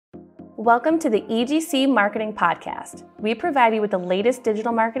Welcome to the EGC Marketing Podcast. We provide you with the latest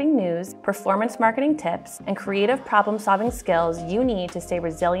digital marketing news, performance marketing tips, and creative problem-solving skills you need to stay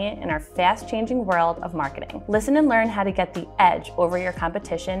resilient in our fast-changing world of marketing. Listen and learn how to get the edge over your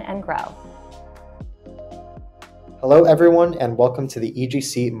competition and grow. Hello, everyone, and welcome to the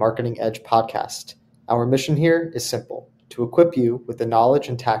EGC Marketing Edge Podcast. Our mission here is simple: to equip you with the knowledge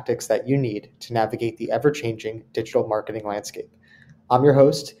and tactics that you need to navigate the ever-changing digital marketing landscape. I'm your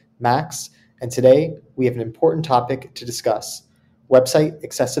host, Max, and today we have an important topic to discuss: website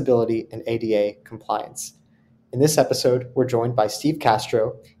accessibility and ADA compliance. In this episode, we're joined by Steve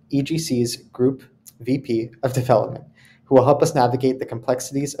Castro, EGC's Group VP of Development, who will help us navigate the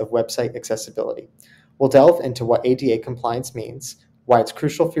complexities of website accessibility. We'll delve into what ADA compliance means, why it's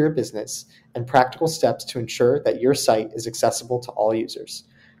crucial for your business, and practical steps to ensure that your site is accessible to all users.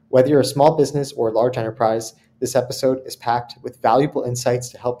 Whether you're a small business or a large enterprise, this episode is packed with valuable insights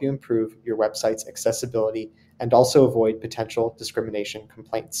to help you improve your website's accessibility and also avoid potential discrimination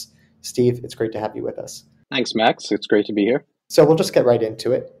complaints. Steve, it's great to have you with us. Thanks, Max. It's great to be here. So we'll just get right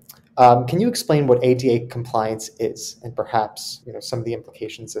into it. Can you explain what ADA compliance is and perhaps some of the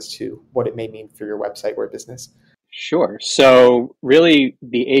implications as to what it may mean for your website or business? Sure. So really,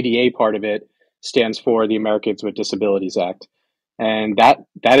 the ADA part of it stands for the Americans with Disabilities Act. And that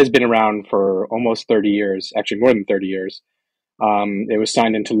has been around for almost 30 years, actually more than 30 years. It was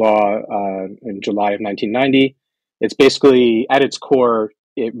signed into law in July of 1990. It's basically, at its core,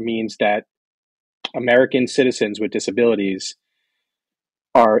 it means that American citizens with disabilities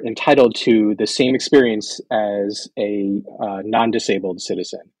are entitled to the same experience as a non-disabled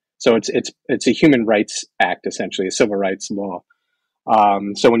citizen. So it's a human rights act, essentially, a civil rights law.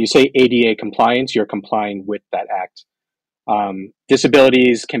 So when you say ADA compliance, you're complying with that act.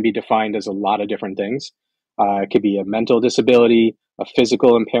 Disabilities can be defined as a lot of different things. It could be a mental disability, a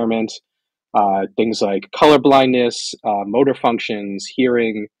physical impairment, things like color blindness, motor functions,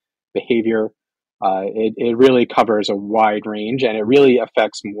 hearing, behavior. It really covers a wide range, and it really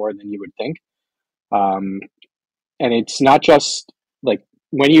affects more than you would think. And it's not just like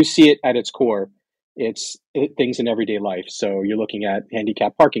when you see it at its core, it's things in everyday life. So you're looking at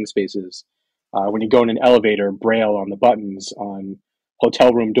handicapped parking spaces. When you go in an elevator, Braille on the buttons, on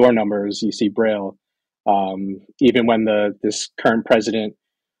hotel room door numbers, you see Braille. Even when this current president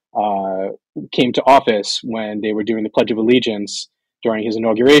came to office, when they were doing the Pledge of Allegiance during his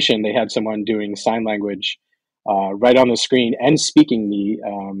inauguration, they had someone doing sign language right on the screen and speaking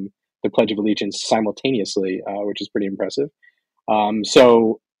the Pledge of Allegiance simultaneously, which is pretty impressive.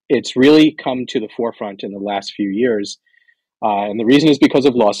 So it's really come to the forefront in the last few years. And the reason is because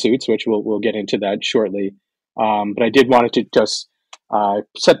of lawsuits, which we'll get into that shortly. But I did want to just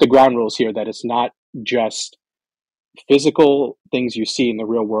set the ground rules here that it's not just physical things you see in the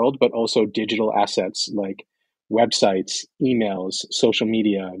real world, but also digital assets like websites, emails, social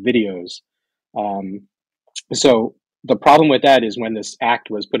media, videos. So the problem with that is when this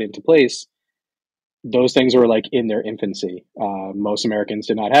act was put into place, those things were like in their infancy. Most Americans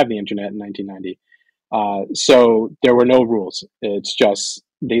did not have the internet in 1990. So there were no rules. It's just,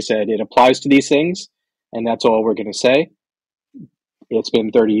 they said it applies to these things, and that's all we're going to say. It's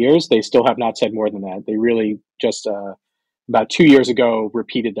been 30 years. They still have not said more than that. They really just about 2 years ago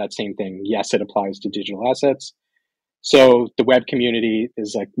repeated that same thing. Yes, it applies to digital assets. So the web community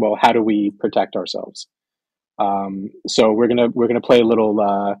is like, well, how do we protect ourselves? So we're gonna play a little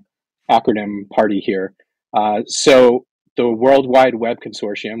acronym party here. So the World Wide Web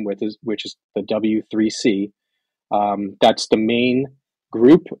Consortium, which is the W3C, that's the main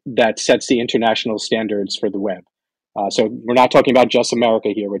group that sets the international standards for the web. So we're not talking about just America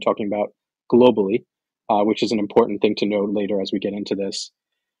here. We're talking about globally, which is an important thing to note later as we get into this.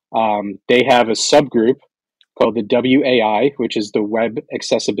 They have a subgroup called the WAI, which is the Web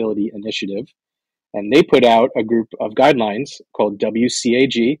Accessibility Initiative. And they put out a group of guidelines called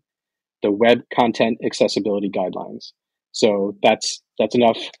WCAG, the Web Content Accessibility Guidelines. So that's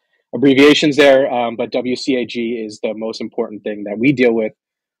enough abbreviations there, but WCAG is the most important thing that we deal with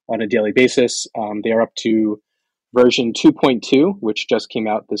on a daily basis. They are up to version 2.2, which just came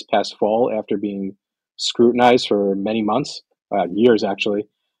out this past fall after being scrutinized for many months, years actually,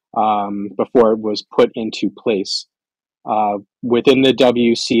 before it was put into place. Within the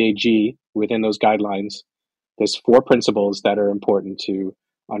WCAG, within those guidelines, there's 4 principles that are important to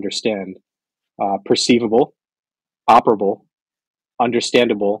understand: perceivable, operable,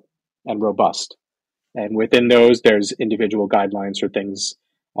 understandable, and robust. And within those, there's individual guidelines for things,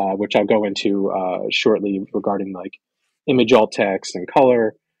 which I'll go into shortly regarding like image alt text and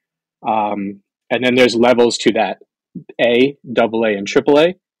color. And then there's levels to that: A, AA, and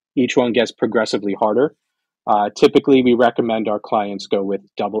AAA. each one gets progressively harder. Typically, we recommend our clients go with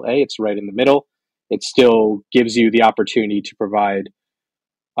AA. It's right in the middle. It still gives you the opportunity to provide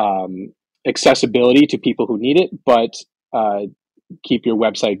accessibility to people who need it, but keep your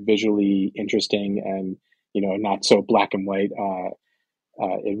website visually interesting and not so black and white.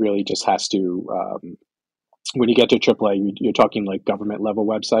 It really just has to. When you get to AAA, you're talking like government level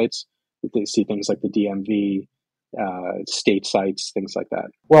websites. They see things like the DMV, state sites, things like that.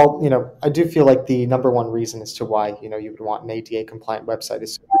 Well, I do feel like the number one reason as to why, you would want an ADA compliant website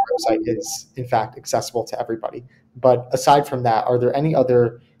is so your website is in fact accessible to everybody. But aside from that, are there any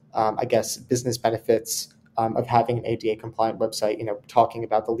other, I guess, business benefits of having an ADA compliant website, talking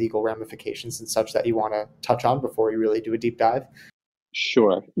about the legal ramifications and such that you want to touch on before you really do a deep dive?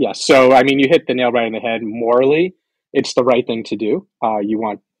 Sure. Yeah. So, I mean, you hit the nail right on the head. Morally, it's the right thing to do. You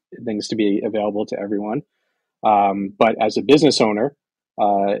want things to be available to everyone. But as a business owner,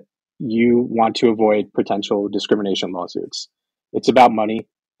 you want to avoid potential discrimination lawsuits. It's about money.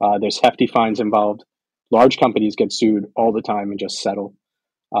 There's hefty fines involved. Large companies get sued all the time and just settle.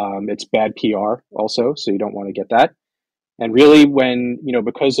 It's bad PR also, so you don't want to get that. And really,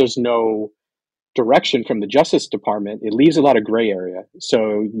 because there's no direction from the Justice Department, it leaves a lot of gray area.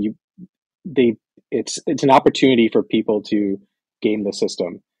 So it's an opportunity for people to game the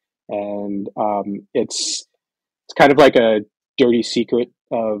system, and it's kind of like a dirty secret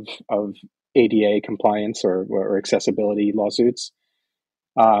of ADA compliance or accessibility lawsuits.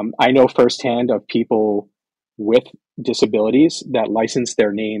 I know firsthand of people with disabilities that license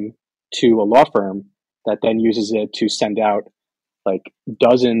their name to a law firm that then uses it to send out like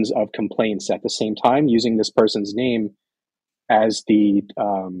dozens of complaints at the same time using this person's name as the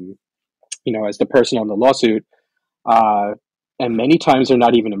as the person on the lawsuit, and many times they're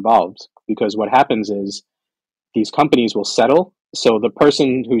not even involved, because what happens is these companies will settle, so the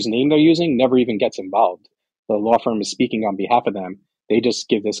person whose name they're using never even gets involved. The law firm is speaking on behalf of them. They just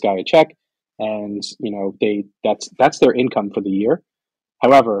give this guy a check, and that's their income for the year.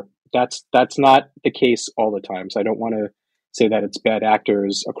 However, that's not the case all the time. So I don't want to say that it's bad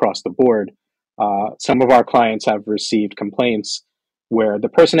actors across the board. Some of our clients have received complaints where the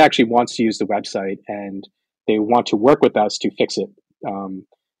person actually wants to use the website and they want to work with us to fix it.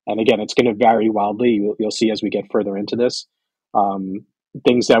 And again, it's going to vary wildly. You'll see as we get further into this.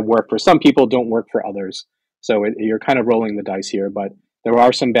 Things that work for some people don't work for others. So you're kind of rolling the dice here, but there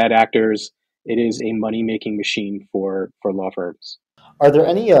are some bad actors. It is a money-making machine for law firms. Are there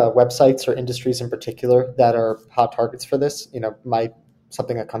any websites or industries in particular that are hot targets for this?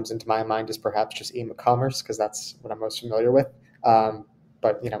 Something that comes into my mind is perhaps just e-commerce, because that's what I'm most familiar with.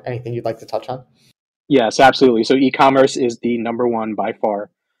 But anything you'd like to touch on? Yes, absolutely. So e-commerce is the number one by far.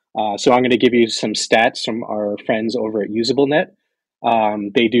 So I'm going to give you some stats from our friends over at UsableNet.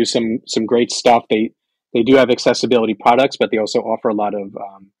 They do some great stuff. They do have accessibility products, but they also offer a lot of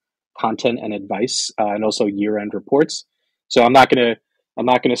content and advice, and also year-end reports. So I'm not going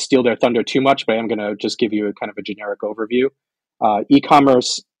to steal their thunder too much, but I'm going to just give you a kind of a generic overview.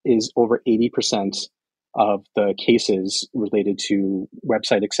 E-commerce is over 80% of the cases related to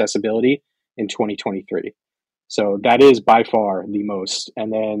website accessibility in 2023. So that is by far the most.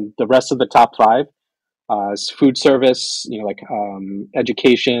 And then the rest of the top five is food service,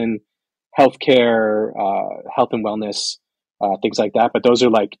 education, healthcare, health and wellness, things like that. But those are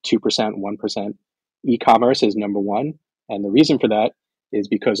like 2%, 1%. E-commerce is number one. And the reason for that is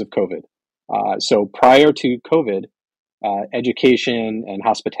because of COVID. So prior to COVID, education and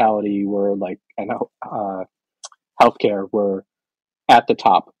hospitality were healthcare were at the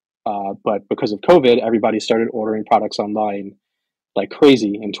top. But because of COVID, everybody started ordering products online like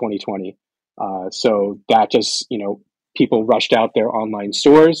crazy in 2020. So that just, people rushed out their online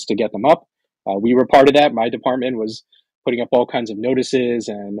stores to get them up. We were part of that. My department was putting up all kinds of notices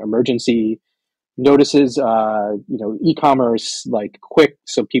and emergency notices, e-commerce, like quick,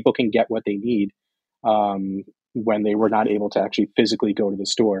 so people can get what they need when they were not able to actually physically go to the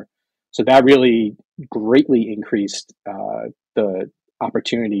store. So that really greatly increased the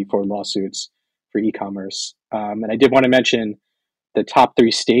opportunity for lawsuits for e-commerce. And I did want to mention the top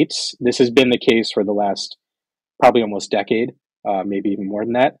 3 states. This has been the case for the last probably almost decade, maybe even more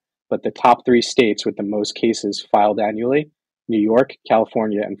than that. But the top 3 states with the most cases filed annually: New York,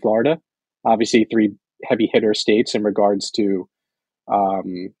 California, and Florida. Obviously, 3 heavy hitter states in regards to,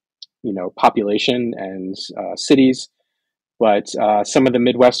 population and cities. But some of the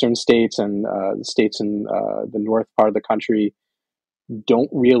Midwestern states and states in the north part of the country don't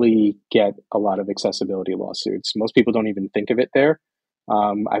really get a lot of accessibility lawsuits. Most people don't even think of it there.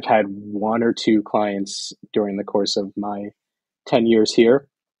 I've had 1 or 2 clients during the course of my 10 years here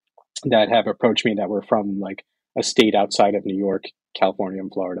that have approached me that were from like a state outside of New York, California,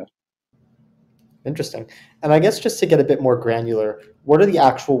 and Florida. Interesting. And I guess just to get a bit more granular, what are the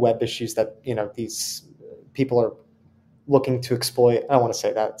actual web issues that, these people are looking to exploit? I don't want to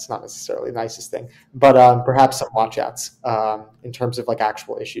say that, it's not necessarily the nicest thing, but perhaps some watch-outs in terms of like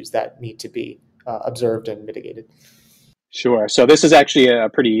actual issues that need to be observed and mitigated. Sure. So this is actually a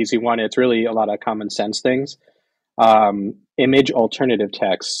pretty easy one. It's really a lot of common sense things. Image alternative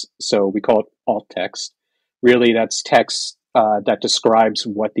text. So we call it alt text. Really, that's text that describes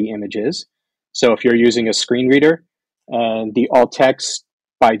what the image is. So if you're using a screen reader and the alt text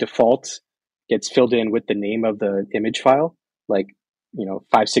by default gets filled in with the name of the image file, like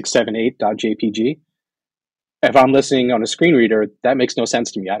 5678.jpg. If I'm listening on a screen reader, that makes no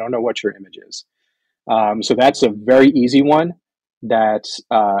sense to me. I don't know what your image is. So that's a very easy one that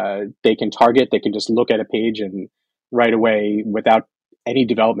they can target. They can just look at a page and right away, without any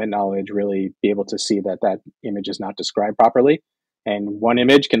development knowledge, really be able to see that that image is not described properly. And one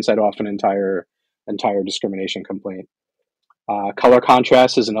image can set off an entire discrimination complaint. Color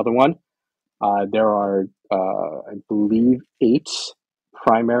contrast is another one. There are, I believe, 8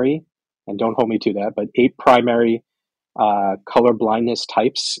 primary, and don't hold me to that, but 8 primary color blindness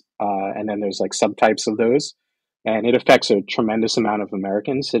types, and then there's like subtypes of those, and it affects a tremendous amount of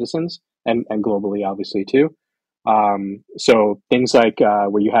American citizens and globally, obviously too. So things like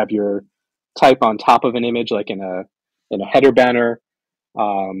where you have your type on top of an image, like in a header banner,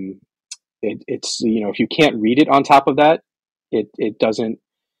 it's if you can't read it on top of that, it doesn't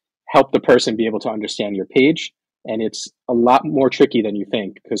help the person be able to understand your page, and it's a lot more tricky than you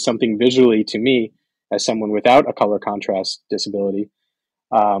think, because something visually, to me, as someone without a color contrast disability,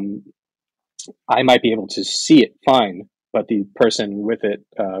 I might be able to see it fine, but the person with it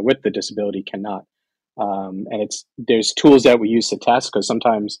with the disability cannot. And there's tools that we use to test, because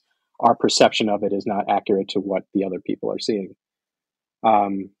sometimes our perception of it is not accurate to what the other people are seeing.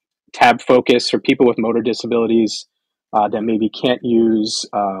 Tab focus for people with motor disabilities that maybe can't use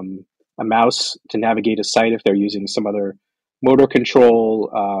a mouse to navigate a site if they're using some other motor control.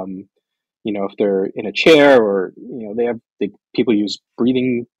 If they're in a chair, or people use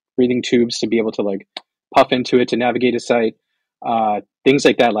breathing tubes to be able to like puff into it to navigate a site. Things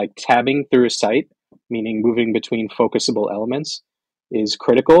like that, like tabbing through a site, meaning moving between focusable elements, is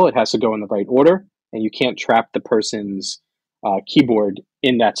critical. It has to go in the right order, and you can't trap the person's keyboard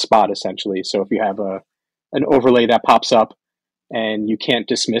in that spot, essentially. So if you have an overlay that pops up and you can't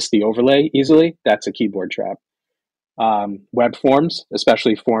dismiss the overlay easily, that's a keyboard trap. Web forms,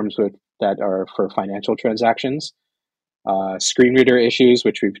 especially forms that are for financial transactions. Screen reader issues,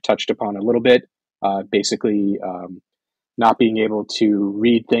 which we've touched upon a little bit. Basically, not being able to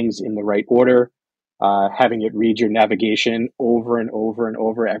read things in the right order, having it read your navigation over and over and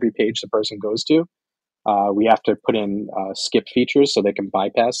over every page the person goes to. We have to put in skip features so they can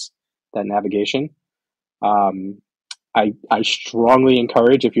bypass that navigation. I strongly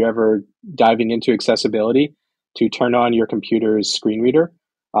encourage, if you're ever diving into accessibility, to turn on your computer's screen reader.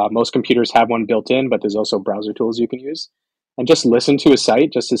 Most computers have one built in, but there's also browser tools you can use. And just listen to a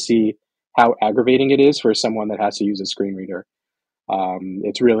site just to see how aggravating it is for someone that has to use a screen reader.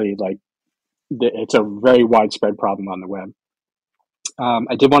 It's really it's a very widespread problem on the web.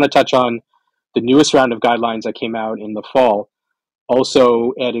 I did want to touch on the newest round of guidelines that came out in the fall.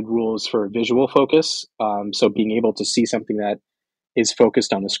 Also added rules for visual focus. So being able to see something that is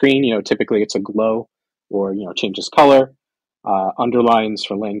focused on the screen, typically it's a glow or, changes color, underlines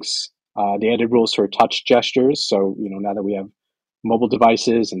for links. They added rules for touch gestures. So, now that we have mobile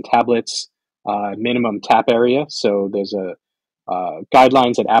devices and tablets, minimum tap area. So there's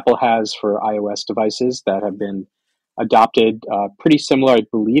guidelines that Apple has for iOS devices that have been adopted, pretty similar. I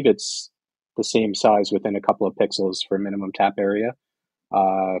believe it's the same size, within a couple of pixels, for minimum tap area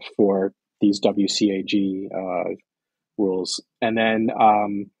for these WCAG rules. And then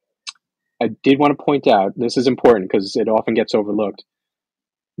I did want to point out, this is important because it often gets overlooked.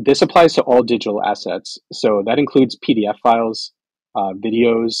 This applies to all digital assets. So that includes PDF files,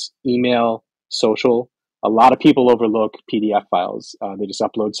 videos, email, social. A lot of people overlook PDF files. They just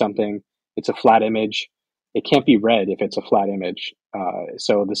upload something. It's a flat image. It can't be read if it's a flat image.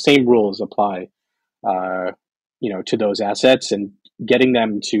 So the same rules apply, to those assets, and getting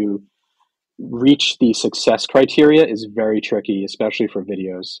them to reach the success criteria is very tricky, especially for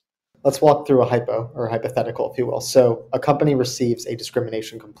videos. Let's walk through a hypothetical, if you will. So a company receives a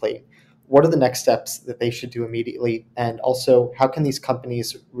discrimination complaint. What are the next steps that they should do immediately? And also, how can these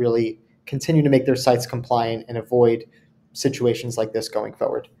companies really continue to make their sites compliant and avoid situations like this going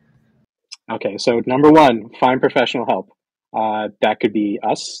forward? Okay, so number one, find professional help. That could be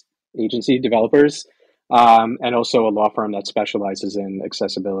us. agency developers, and also a law firm that specializes in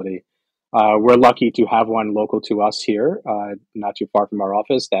accessibility. We're lucky to have one local to us here, not too far from our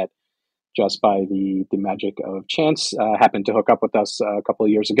office, that just by the magic of chance happened to hook up with us a couple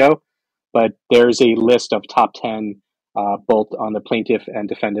of years ago. But there's a list of top 10, both on the plaintiff and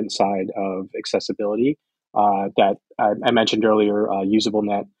defendant side of accessibility, that I mentioned earlier.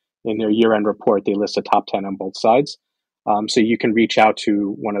 UsableNet, in their year-end report, they list a top 10 on both sides. So you can reach out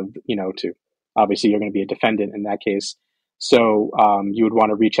to one of, to, obviously you're going to be a defendant in that case. So you would want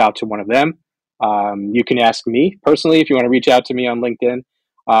to reach out to one of them. You can ask me personally if you want to reach out to me on LinkedIn.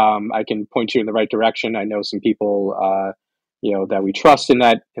 I can point you in the right direction. I know some people, that we trust in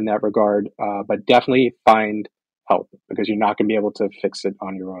that regard, but definitely find help, because you're not going to be able to fix it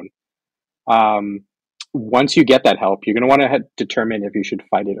on your own. Once you get that help, you're going to want to determine if you should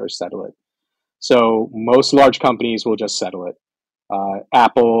fight it or settle it. So most large companies will just settle it.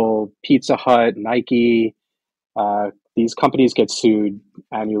 Apple, Pizza Hut, Nike, these companies get sued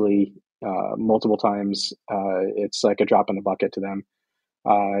annually, multiple times. It's like a drop in the bucket to them.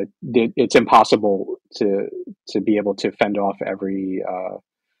 It's impossible to be able to fend off every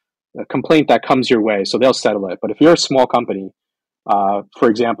complaint that comes your way. So they'll settle it. But if you're a small company, for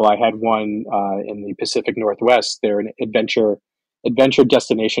example, I had one in the Pacific Northwest. They're an adventure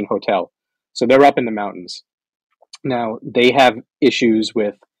destination hotel. So they're up in the mountains. Now, they have issues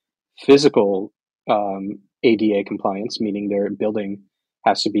with physical ADA compliance, meaning their building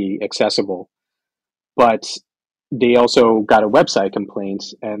has to be accessible. But they also got a website complaint,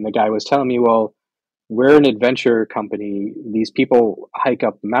 and the guy was telling me, well, we're an adventure company. These people hike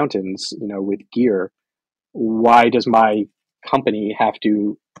up mountains, with gear. Why does my company have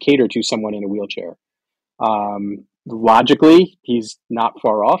to cater to someone in a wheelchair? Logically, he's not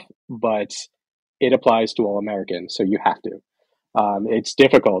far off, but it applies to all Americans, so you have to. It's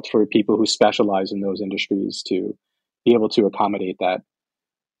difficult for people who specialize in those industries to be able to accommodate that.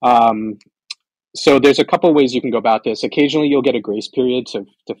 So there's a couple ways you can go about this. Occasionally, you'll get a grace period to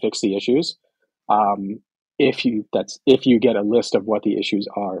fix the issues. If you get a list of what the issues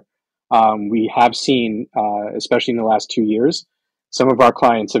are. We have seen, especially in the last 2 years, some of our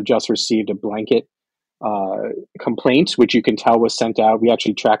clients have just received a blanket complaint, which you can tell was sent out. We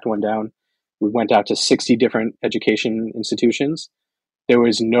actually tracked one down. We went out to 60 different education institutions. There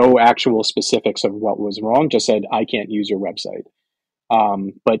was no actual specifics of what was wrong, just said, I can't use your website.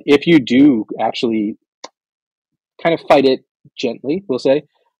 But if you do actually kind of fight it gently, we'll say,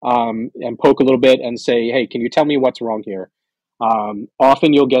 and poke a little bit and say, hey, can you tell me what's wrong here?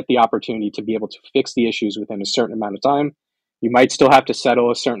 Often you'll get the opportunity to be able to fix the issues within a certain amount of time. You might still have to settle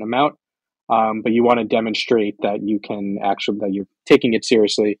a certain amount, but you want to demonstrate that that you're taking it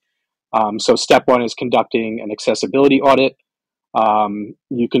seriously. So step one is conducting an accessibility audit.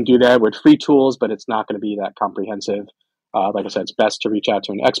 You can do that with free tools, but it's not going to be that comprehensive. Like I said, it's best to reach out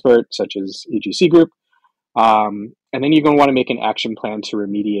to an expert such as EGC Group. And then you're going to want to make an action plan to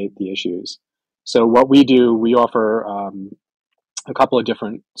remediate the issues. So what we do, we offer a couple of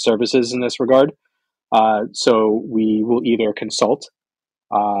different services in this regard. So we will either consult,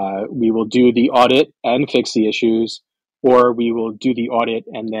 we will do the audit and fix the issues, or we will do the audit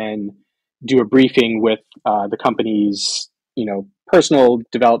and then do a briefing with the company's, personal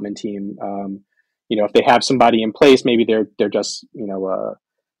development team. If they have somebody in place, maybe they're just,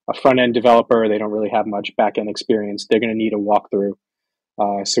 a front-end developer, they don't really have much back-end experience, they're going to need a walkthrough.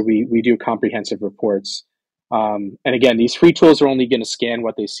 So we do comprehensive reports. And again, these free tools are only going to scan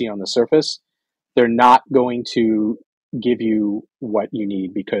what they see on the surface. They're not going to give you what you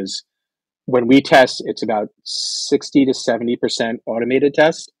need, because when we test, it's about 60 to 70% automated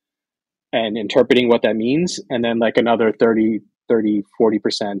test and interpreting what that means. And then like another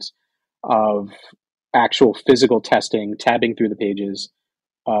 40% of actual physical testing, tabbing through the pages.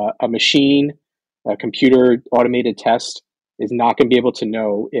 A machine, a computer automated test is not going to be able to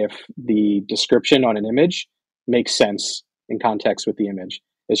know if the description on an image makes sense in context with the image.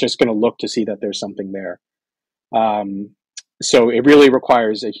 It's just going to look to see that there's something there. So it really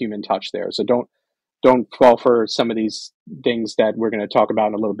requires a human touch there. So don't fall for some of these things that we're going to talk about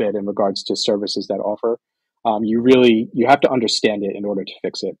in a little bit in regards to services that offer. You have to understand it in order to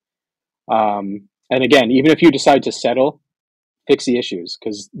fix it. And again, even if you decide to settle, fix the issues,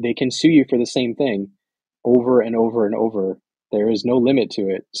 because they can sue you for the same thing over and over and over. There is no limit to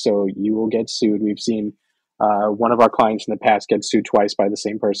it. So you will get sued. We've seen one of our clients in the past get sued twice by the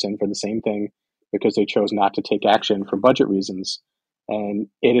same person for the same thing because they chose not to take action for budget reasons. And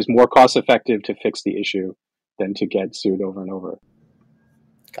it is more cost effective to fix the issue than to get sued over and over.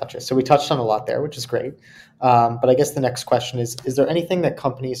 Gotcha. So we touched on a lot there, which is great. But I guess the next question is there anything that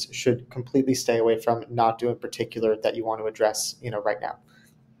companies should completely stay away from, not do in particular, that you want to address, right now?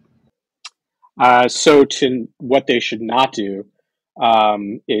 So to what they should not do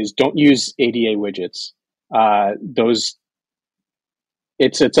is don't use ADA widgets. Those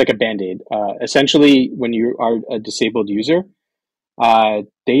it's like a Band-Aid. Essentially, when you are a disabled user,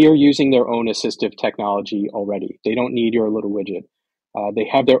 they are using their own assistive technology already. They don't need your little widget. They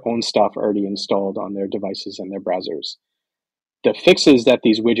have their own stuff already installed on their devices and their browsers. The fixes that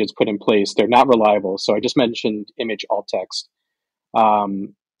these widgets put in place, they're not reliable. So I just mentioned image alt text.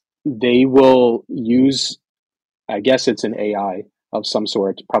 They will use, I guess it's an AI of some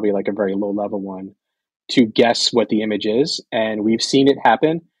sort, probably like a very low level one, to guess what the image is. And we've seen it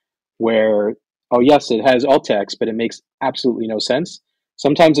happen where, oh yes, it has alt text, but it makes absolutely no sense.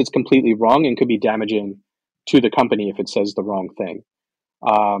 Sometimes it's completely wrong and could be damaging to the company if it says the wrong thing.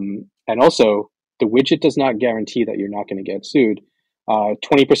 And also, the widget does not guarantee that you're not going to get sued.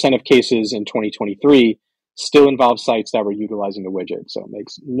 20% of cases in 2023 still involve sites that were utilizing the widget, so it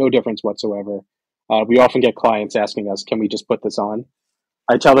makes no difference whatsoever. We often get clients asking us, can we just put this on?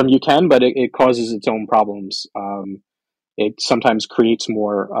 I tell them you can, but it causes its own problems. It sometimes creates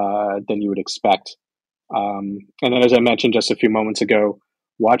more than you would expect. And then, as I mentioned just a few moments ago,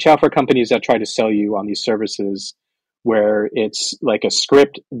 watch out for companies that try to sell you on these services where it's like a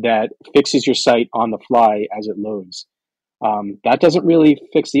script that fixes your site on the fly as it loads. That doesn't really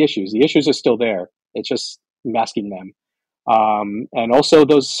fix the issues. The issues are still there. It's just masking them. And also,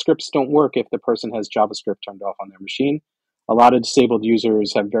 those scripts don't work if the person has JavaScript turned off on their machine. A lot of disabled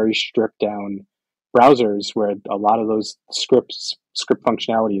users have very stripped down browsers where a lot of those script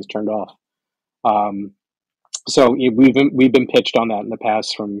functionality is turned off. So we've been pitched on that in the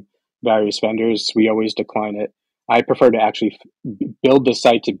past from various vendors. We always decline it. I prefer to actually build the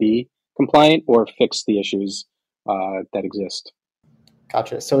site to be compliant or fix the issues that exist.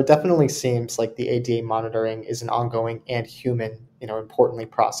 Gotcha. So it definitely seems like the ADA monitoring is an ongoing and human, importantly,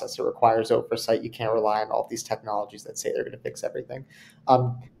 process. It requires oversight. You can't rely on all these technologies that say they're going to fix everything.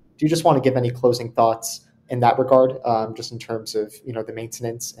 Do you just want to give any closing thoughts in that regard, just in terms of, the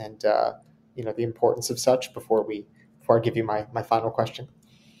maintenance and, the importance of such before I give you my final question?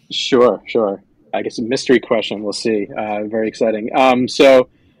 Sure. I guess a mystery question. We'll see. Very exciting. So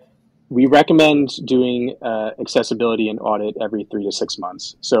we recommend doing accessibility and audit every 3 to 6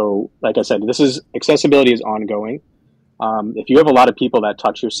 months. So, like I said, accessibility is ongoing. If you have a lot of people that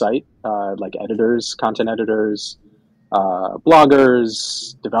touch your site, like editors, content editors,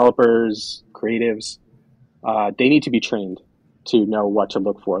 bloggers, developers, creatives, they need to be trained to know what to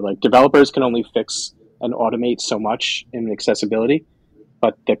look for. Like developers can only fix and automate so much in accessibility,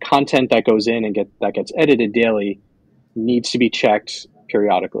 but the content that goes in and that gets edited daily needs to be checked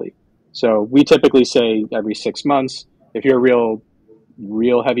periodically. So we typically say every 6 months. If you're a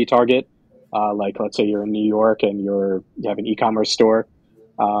real heavy target, like let's say you're in New York and you have an e-commerce store,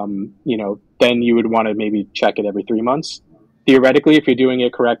 then you would want to maybe check it every 3 months. Theoretically, if you're doing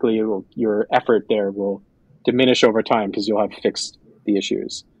it correctly, your effort there will diminish over time because you'll have fixed the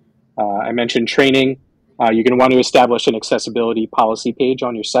issues. I mentioned training. You're going to want to establish an accessibility policy page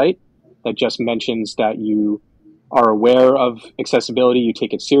on your site that just mentions that you are aware of accessibility, you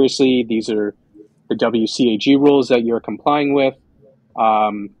take it seriously. These are the WCAG rules that you're complying with.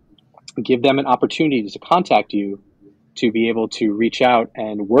 Give them an opportunity to contact you to be able to reach out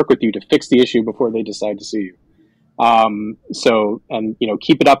and work with you to fix the issue before they decide to sue you.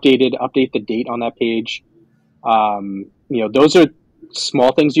 Keep it updated, update the date on that page. Those are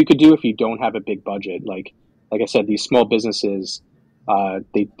small things you could do if you don't have a big budget. Like I said, these small businesses,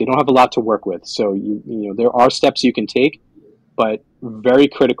 they don't have a lot to work with. So there are steps you can take, but very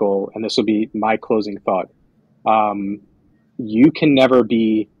critical, and this will be my closing thought. You can never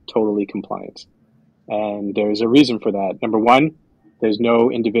be totally compliant. And there's a reason for that. Number one, there's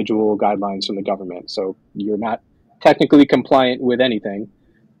no individual guidelines from the government. So you're not technically compliant with anything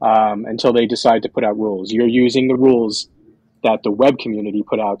until they decide to put out rules. You're using the rules that the web community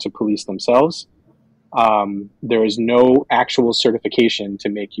put out to police themselves. There is no actual certification to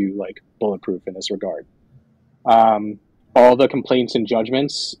make you bulletproof in this regard. All the complaints and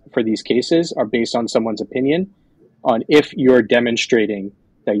judgments for these cases are based on someone's opinion on if you're demonstrating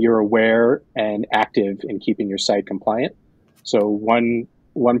that you're aware and active in keeping your site compliant. So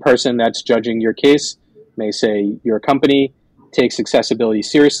one person that's judging your case may say your company takes accessibility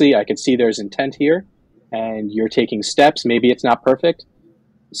seriously. I can see there's intent here and you're taking steps. Maybe it's not perfect,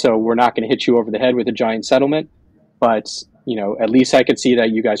 so we're not going to hit you over the head with a giant settlement, but at least I could see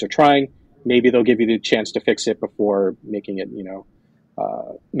that you guys are trying. Maybe they'll give you the chance to fix it before making it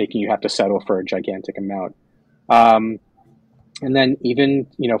making you have to settle for a gigantic amount. Um, and then even,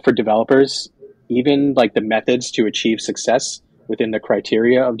 for developers, even like the methods to achieve success within the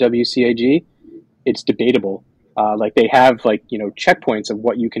criteria of WCAG, it's debatable. Like they have checkpoints of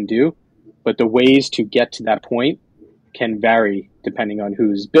what you can do, but the ways to get to that point can vary depending on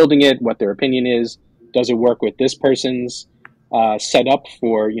who's building it, what their opinion is. Does it work with this person's setup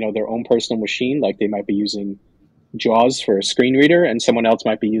for their own personal machine? Like they might be using JAWS for a screen reader, and someone else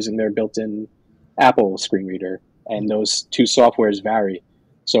might be using their built-in Apple screen reader, and those two softwares vary.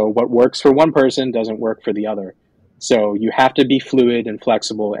 So what works for one person doesn't work for the other. So you have to be fluid and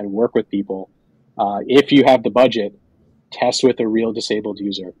flexible and work with people. If you have the budget, test with a real disabled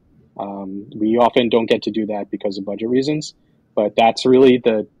user. We often don't get to do that because of budget reasons, but that's really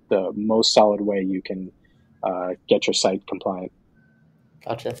the most solid way you can get your site compliant.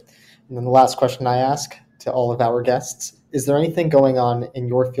 Gotcha. And then the last question I ask to all of our guests, is there anything going on in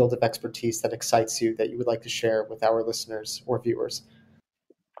your field of expertise that excites you that you would like to share with our listeners or viewers?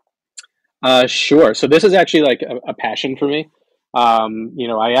 Sure. So this is actually like a passion for me.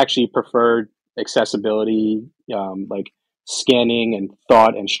 I actually prefer accessibility, like scanning and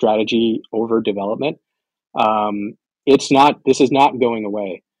thought and strategy over development. This is not going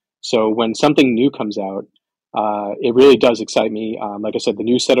away. So when something new comes out, it really does excite me. Like I said, the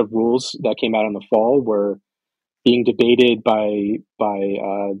new set of rules that came out in the fall were being debated by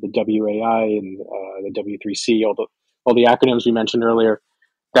the WAI and the W3C, all the acronyms we mentioned earlier.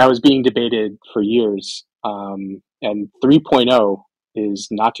 That was being debated for years. And 3.0 is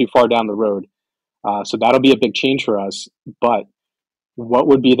not too far down the road. So that'll be a big change for us. But what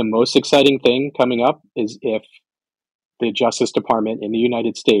would be the most exciting thing coming up is if the Justice Department in the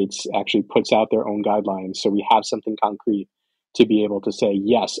United States actually puts out their own guidelines, so we have something concrete to be able to say,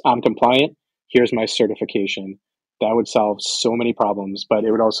 yes, I'm compliant, here's my certification. That would solve so many problems, but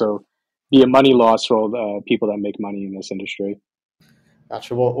it would also be a money loss for all the people that make money in this industry.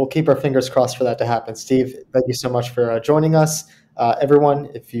 Gotcha. We'll keep our fingers crossed for that to happen. Steve, thank you so much for joining us.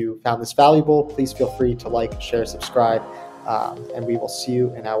 Everyone, if you found this valuable, please feel free to like, share, subscribe, and we will see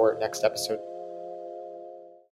you in our next episode.